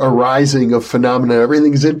or arising of phenomena.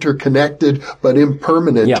 Everything's interconnected but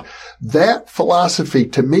impermanent. Yeah. That philosophy,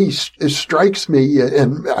 to me, strikes me,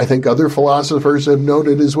 and I think other philosophers have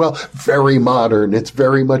noted as well, very modern. It's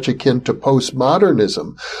very much akin to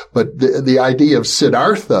postmodernism. But the idea of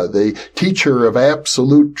Siddhartha, the teacher of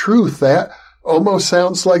absolute truth, that almost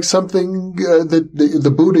sounds like something that the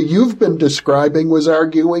Buddha you've been describing was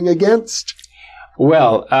arguing against.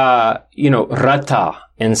 Well, Rata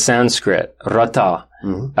in Sanskrit, Rata,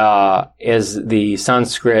 mm-hmm. Is the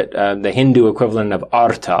Sanskrit, the Hindu equivalent of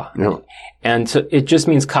Artha. Yeah. And so it just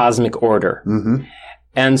means cosmic order. Mm-hmm.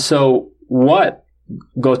 And so what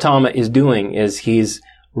Gautama is doing is he's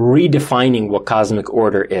redefining what cosmic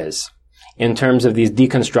order is in terms of these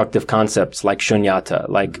deconstructive concepts like shunyata,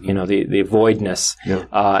 like, the voidness, yeah.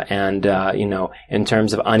 And in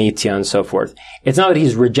terms of anitya and so forth. It's not that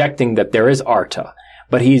he's rejecting that there is artha,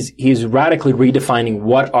 but he's radically redefining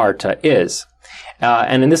what artha is.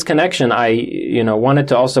 And in this connection, I, wanted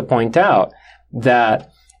to also point out that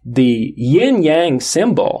the yin-yang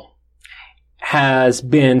symbol has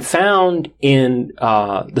been found in,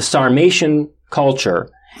 the Sarmatian culture,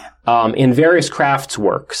 in various crafts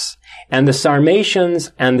works. And the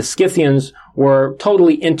Sarmatians and the Scythians were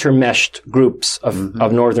totally intermeshed groups of, mm-hmm.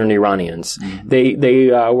 of northern Iranians. Mm-hmm. They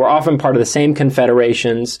were often part of the same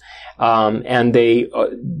confederations, and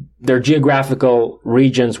their geographical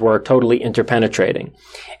regions were totally interpenetrating.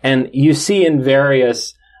 And you see in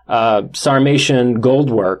various, Sarmatian gold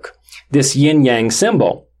work, this yin-yang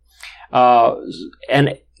symbol.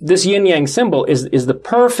 And this yin-yang symbol is the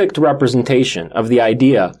perfect representation of the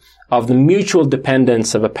idea of the mutual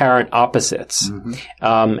dependence of apparent opposites,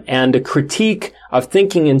 mm-hmm. And a critique of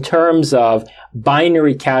thinking in terms of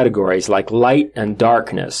binary categories like light and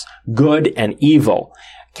darkness, good and evil,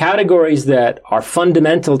 categories that are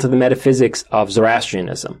fundamental to the metaphysics of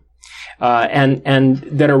Zoroastrianism. And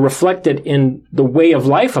that are reflected in the way of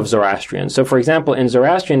life of Zoroastrians. So, for example, in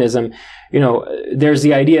Zoroastrianism, there's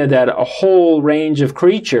the idea that a whole range of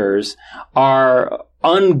creatures are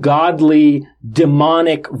ungodly,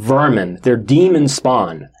 demonic vermin. They're demon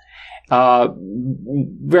spawn.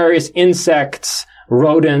 Various insects,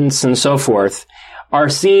 rodents, and so forth are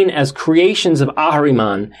seen as creations of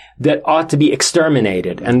Ahriman that ought to be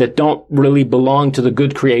exterminated and that don't really belong to the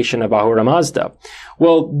good creation of Ahura Mazda.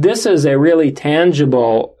 Well, this is a really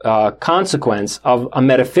tangible consequence of a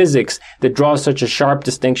metaphysics that draws such a sharp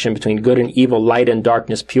distinction between good and evil, light and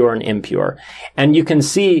darkness, pure and impure. And you can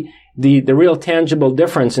see the real tangible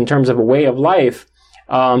difference in terms of a way of life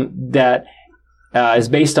that is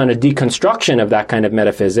based on a deconstruction of that kind of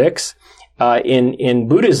metaphysics in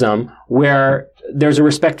Buddhism, where there's a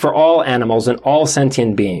respect for all animals and all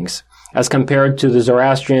sentient beings, as compared to the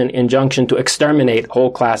Zoroastrian injunction to exterminate whole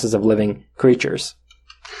classes of living creatures.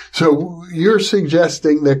 So you're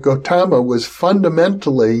suggesting that Gautama was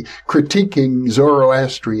fundamentally critiquing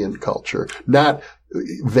Zoroastrian culture, not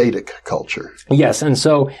Vedic culture. Yes, and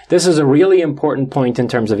so this is a really important point in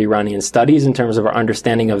terms of Iranian studies, in terms of our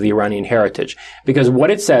understanding of the Iranian heritage, because what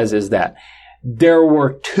it says is that there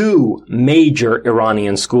were two major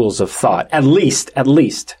Iranian schools of thought, at least.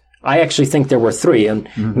 I actually think there were three, and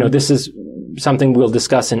mm-hmm. This is something we'll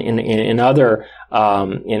discuss in other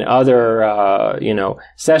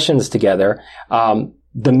sessions together.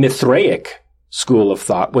 The Mithraic school of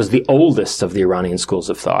thought was the oldest of the Iranian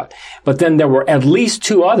schools of thought. But then there were at least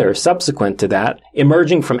two others subsequent to that,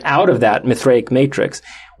 emerging from out of that Mithraic matrix.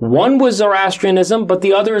 One was Zoroastrianism, but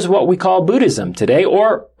the other is what we call Buddhism today,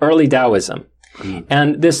 or early Taoism. Mm.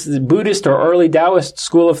 And this Buddhist or early Taoist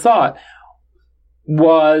school of thought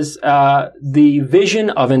was the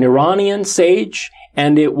vision of an Iranian sage,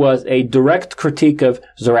 and it was a direct critique of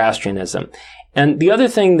Zoroastrianism. And the other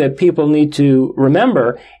thing that people need to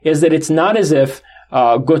remember is that it's not as if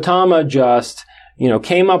Gautama just,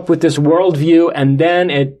 came up with this worldview and then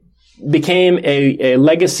it, became a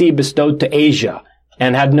legacy bestowed to Asia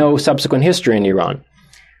and had no subsequent history in Iran.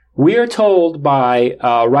 We are told by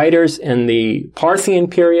writers in the Parthian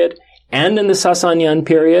period and in the Sasanian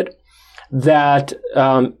period that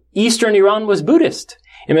Eastern Iran was Buddhist.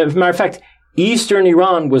 As a matter of fact, Eastern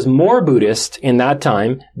Iran was more Buddhist in that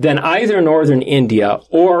time than either northern India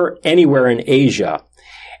or anywhere in Asia.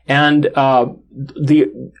 And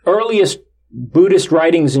the earliest Buddhist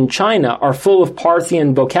writings in China are full of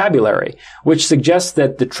Parthian vocabulary, which suggests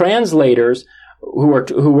that the translators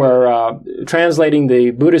who were translating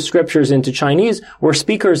the Buddhist scriptures into Chinese were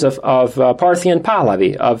speakers of Parthian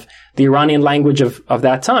Pahlavi, of the Iranian language of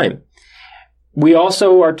that time. We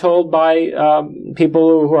also are told by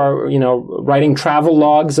people who are, writing travel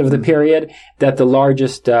logs of the period that the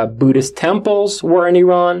largest Buddhist temples were in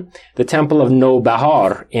Iran. The Temple of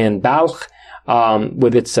Nowbahar in Balkh,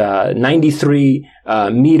 with its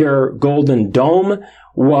 93-meter golden dome,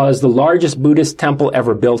 was the largest Buddhist temple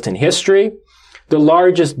ever built in history. The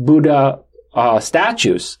largest Buddha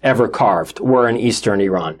statues ever carved were in eastern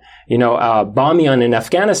Iran. Bamiyan in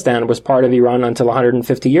Afghanistan was part of Iran until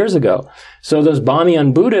 150 years ago. So those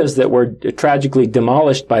Bamiyan Buddhas that were tragically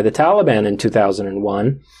demolished by the Taliban in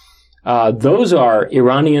 2001, those are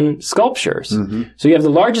Iranian sculptures. Mm-hmm. So you have the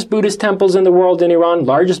largest Buddhist temples in the world in Iran,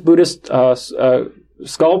 largest Buddhist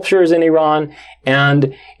sculptures in Iran,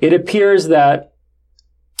 and it appears that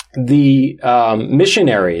the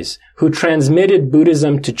missionaries who transmitted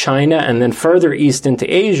Buddhism to China and then further east into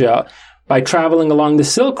Asia by traveling along the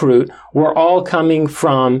Silk Route were all coming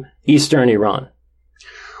from eastern Iran.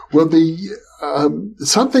 Well,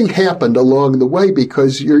 something happened along the way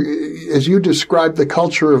because as you described the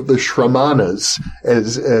culture of the Shramanas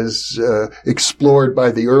as explored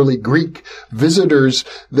by the early Greek visitors,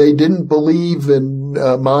 they didn't believe in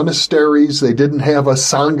monasteries. They didn't have a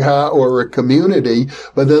sangha or a community.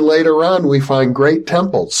 But then later on, we find great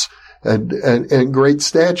temples and great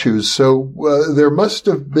statues. So there must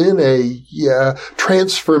have been a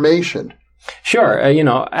transformation. Sure.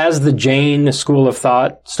 As the Jain school of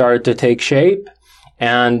thought started to take shape,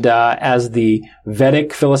 and as the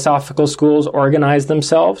Vedic philosophical schools organized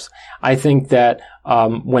themselves, I think that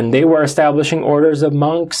when they were establishing orders of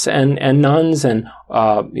monks and nuns, and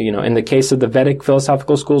in the case of the Vedic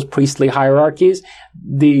philosophical schools, priestly hierarchies,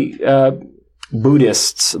 the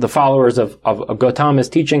Buddhists, the followers of Gautama's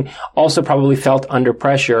teaching, also probably felt under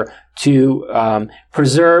pressure to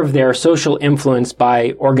preserve their social influence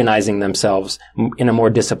by organizing themselves in a more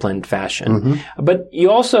disciplined fashion. Mm-hmm. But you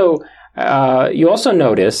also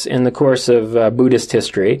notice in the course of Buddhist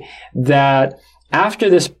history that after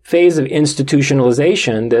this phase of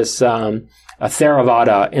institutionalization, this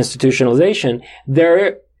Theravada institutionalization,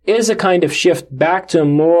 there is a kind of shift back to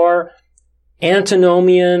more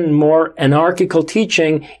antinomian, more anarchical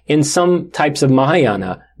teaching in some types of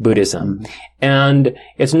Mahayana Buddhism. Mm-hmm. And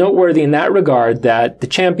it's noteworthy in that regard that the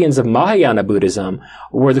champions of Mahayana Buddhism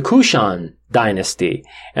were the Kushan dynasty.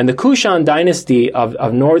 And the Kushan dynasty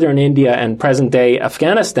of northern India and present-day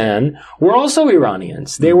Afghanistan were also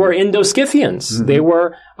Iranians. They were Indo-Scythians. Mm-hmm. They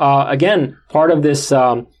were, again, part of this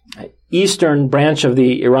eastern branch of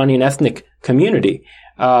the Iranian ethnic community,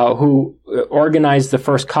 who organized the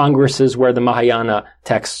first congresses where the Mahayana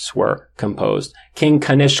texts were composed. King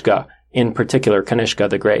Kanishka, in particular, Kanishka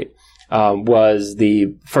the Great, was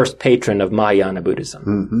the first patron of Mahayana Buddhism.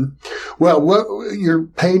 Mm-hmm. Well, what you're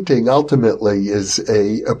painting ultimately is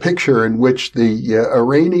a picture in which the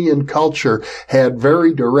Iranian culture had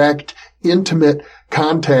very direct, intimate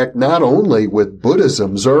contact not only with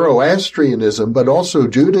Buddhism, Zoroastrianism, but also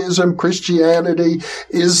Judaism, Christianity,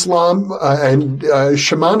 Islam, and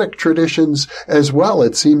shamanic traditions as well.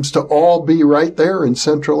 It seems to all be right there in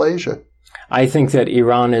Central Asia. I think that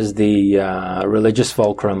Iran is the religious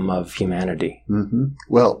fulcrum of humanity. Mm-hmm.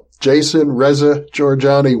 Well, Jason Reza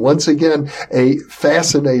Jorjani, once again, a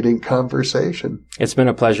fascinating conversation. It's been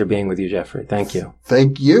a pleasure being with you, Jeffrey. Thank you.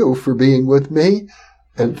 Thank you for being with me,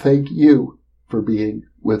 and thank you for being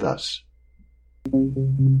with us.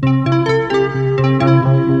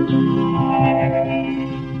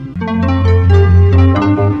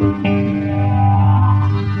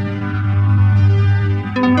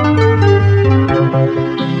 Thank you.